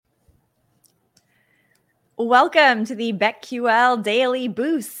Welcome to the BetQL Daily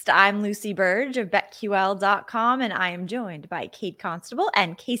Boost. I'm Lucy Burge of BetQL.com, and I am joined by Kate Constable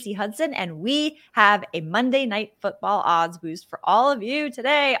and Casey Hudson, and we have a Monday Night Football odds boost for all of you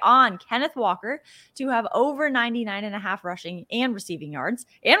today on Kenneth Walker to have over 99.5 rushing and receiving yards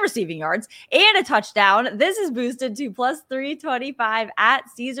and a touchdown. This is boosted to plus 325 at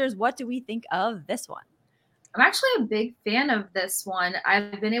Caesars. What do we think of this one? I'm actually a big fan of this one.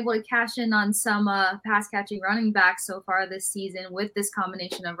 I've been able to cash in on some pass-catching running backs so far this season with this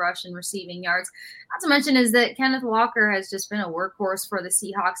combination of rush and receiving yards. Not to mention is that Kenneth Walker has just been a workhorse for the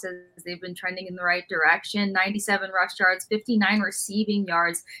Seahawks as they've been trending in the right direction. 97 rush yards, 59 receiving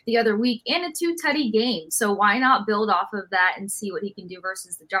yards the other week, and a 2-tutty game. So why not build off of that and see what he can do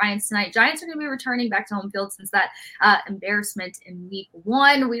versus the Giants tonight? Giants are going to be returning back to home field since that embarrassment in week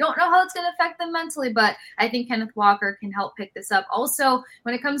 1. We don't know how it's going to affect them mentally, but I think Kenneth Walker can help pick this up. Also,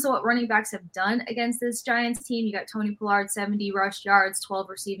 when it comes to what running backs have done against this Giants team, you got Tony Pollard, 70 rush yards, 12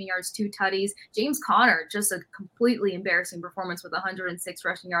 receiving yards, 2 tutties. James Conner, just a completely embarrassing performance with 106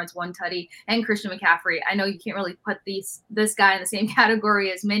 rushing yards, 1 tutty. And Christian McCaffrey. I know you can't really put this guy in the same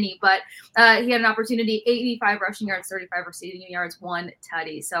category as many, but he had an opportunity, 85 rushing yards, 35 receiving yards, 1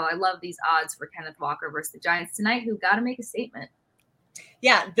 tutty. So I love these odds for Kenneth Walker versus the Giants tonight, who got to make a statement.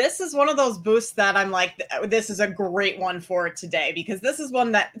 Yeah, this is one of those boosts that I'm like, this is a great one for today, because this is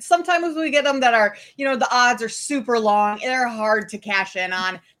one that sometimes we get them that are, the odds are super long and they're hard to cash in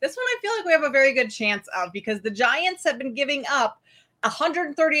on. This one I feel like we have a very good chance of, because the Giants have been giving up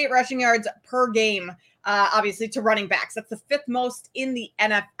 138 rushing yards per game, obviously, to running backs. That's the 5th most in the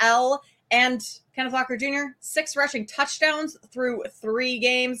NFL. And Kenneth Walker Jr., 6 rushing touchdowns through 3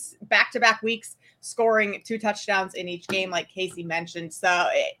 games, back-to-back weeks, scoring 2 touchdowns in each game, like Casey mentioned. So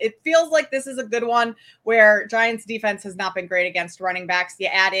it feels like this is a good one where Giants defense has not been great against running backs. You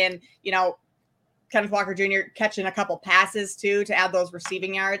add in, Kenneth Walker Jr. catching a couple passes too to add those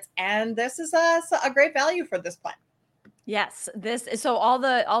receiving yards. And this is a great value for this play. Yes, so all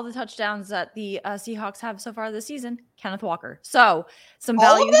the touchdowns that the Seahawks have so far this season, Kenneth Walker. So some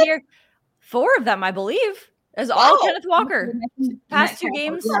value here. 4 of them, I believe, is all Kenneth Walker. Past 2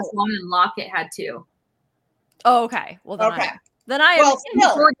 games. Yes, one and Lockett had 2. Oh, okay. Well, then okay. Well,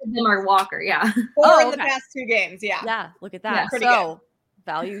 still 4 of them are Walker. Yeah. 4 in the past 2 games. Yeah. Yeah. Look at that. Yeah, so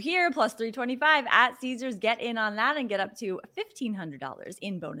value here, plus 325 at Caesars. Get in on that and get up to $1,500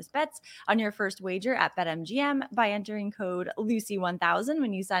 in bonus bets on your first wager at BetMGM by entering code Lucy1000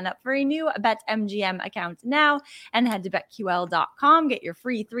 when you sign up for a new BetMGM account now, and head to BetQL.com. Get your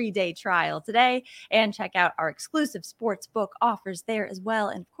free 3-day trial today and check out our exclusive sportsbook offers there as well.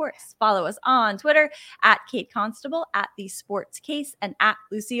 And of course, follow us on Twitter at Kate Constable, at The Sports Case, and at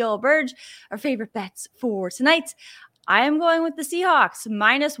Lucille Burge. Our favorite bets for tonight: I am going with the Seahawks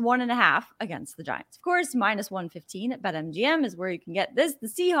minus 1.5 against the Giants. Of course, minus 115 at BetMGM is where you can get this. The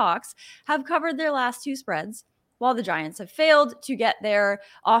Seahawks have covered their last 2 spreads, while the Giants have failed to get their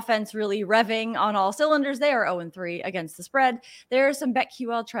offense really revving on all cylinders. They are 0-3 against the spread. There are some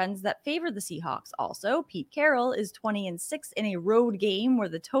BetQL trends that favor the Seahawks also. Pete Carroll is 20-6 in a road game where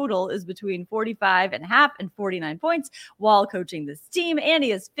the total is between 45.5 and 49 points while coaching this team. And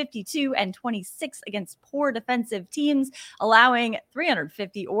he is 52-26 against poor defensive teams, allowing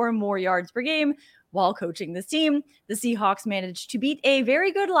 350 or more yards per game. While coaching this team, the Seahawks managed to beat a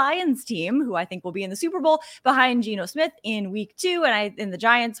very good Lions team, who I think will be in the Super Bowl behind Geno Smith in week 2. And the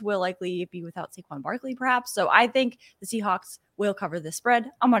Giants will likely be without Saquon Barkley, perhaps. So I think the Seahawks will cover this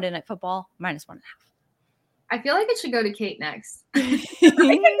spread on Monday Night Football, minus 1.5. I feel like it should go to Kate next. It can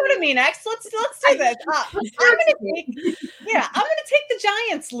go to me next. Let's do this. I'm gonna take the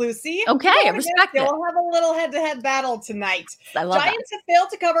Giants, Lucy. Okay, I respect it. We'll have a little head-to-head battle tonight. Giants have failed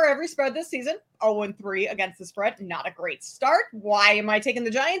to cover every spread this season. 0-3 against the spread. Not a great start. Why am I taking the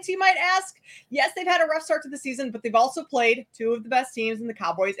Giants, you might ask? Yes, they've had a rough start to the season, but they've also played 2 of the best teams in the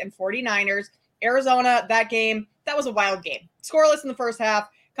Cowboys and 49ers. Arizona, that was a wild game. Scoreless in the first half.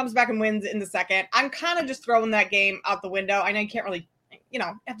 Comes back and wins in the second. I'm kind of just throwing that game out the window. I know you can't really,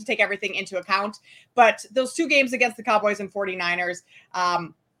 have to take everything into account. But those 2 games against the Cowboys and 49ers,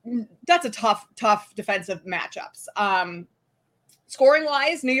 that's a tough defensive matchups.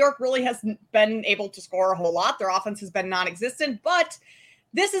 Scoring-wise, New York really hasn't been able to score a whole lot. Their offense has been non-existent. But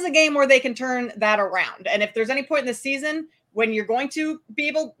this is a game where they can turn that around. And if there's any point in the season when you're going to be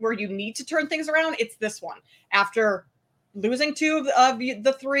able, where you need to turn things around, it's this one. After losing 2 of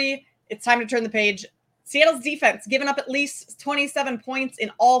the 3, it's time to turn the page. Seattle's defense given up at least 27 points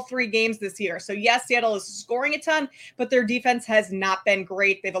in all 3 games this year. So yes, Seattle is scoring a ton, but their defense has not been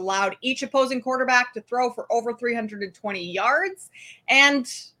great. They've allowed each opposing quarterback to throw for over 320 yards. And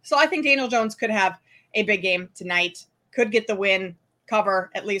so I think Daniel Jones could have a big game tonight. Could get the win,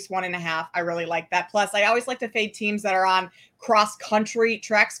 cover at least 1.5. I really like that. Plus, I always like to fade teams that are on cross-country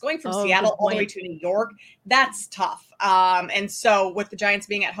tracks. Going from Seattle all the way to New York, that's tough. And so with the Giants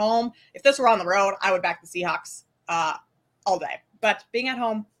being at home, if this were on the road, I would back the Seahawks all day. But being at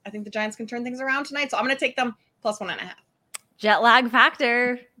home, I think the Giants can turn things around tonight. So I'm going to take them plus 1.5. Jet lag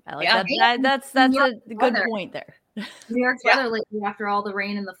factor. I like that. That's a good point there. New York's weather lately, after all the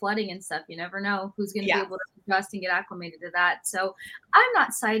rain and the flooding and stuff, you never know who's going to be able to adjust and get acclimated to that. So I'm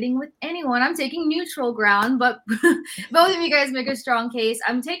not siding with anyone. I'm taking neutral ground, but both of you guys make a strong case.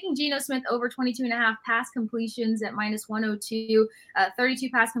 I'm taking Geno Smith over 22.5 pass completions at minus 102, 32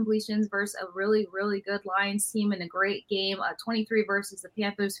 pass completions versus a really, really good Lions team in a great game. 23 versus the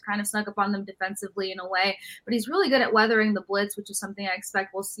Panthers, kind of snuck up on them defensively in a way, but he's really good at weathering the blitz, which is something I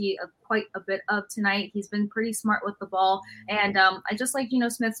expect we'll see quite a bit of tonight. He's been pretty smart with the ball, and I just like Geno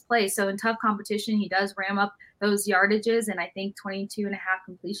Smith's play. So in tough competition, he does ram up those yardages, and I think 22.5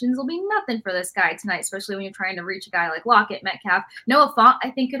 completions will be nothing for this guy tonight, especially when you're trying to reach a guy like Lockett, Metcalf. Noah Fant, I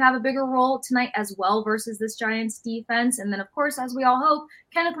think, could have a bigger role tonight as well versus this Giants defense. And then, of course, as we all hope,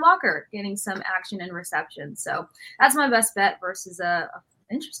 Kenneth Walker getting some action and reception. So that's my best bet versus a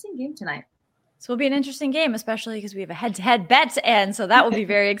interesting game tonight. So it'll be an interesting game, especially because we have a head-to-head bet. And so that will be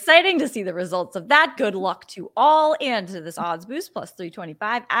very exciting to see the results of that. Good luck to all and to this odds boost plus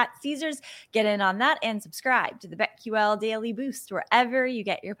 325 at Caesars. Get in on that and subscribe to the BetQL Daily Boost wherever you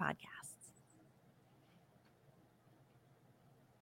get your podcast.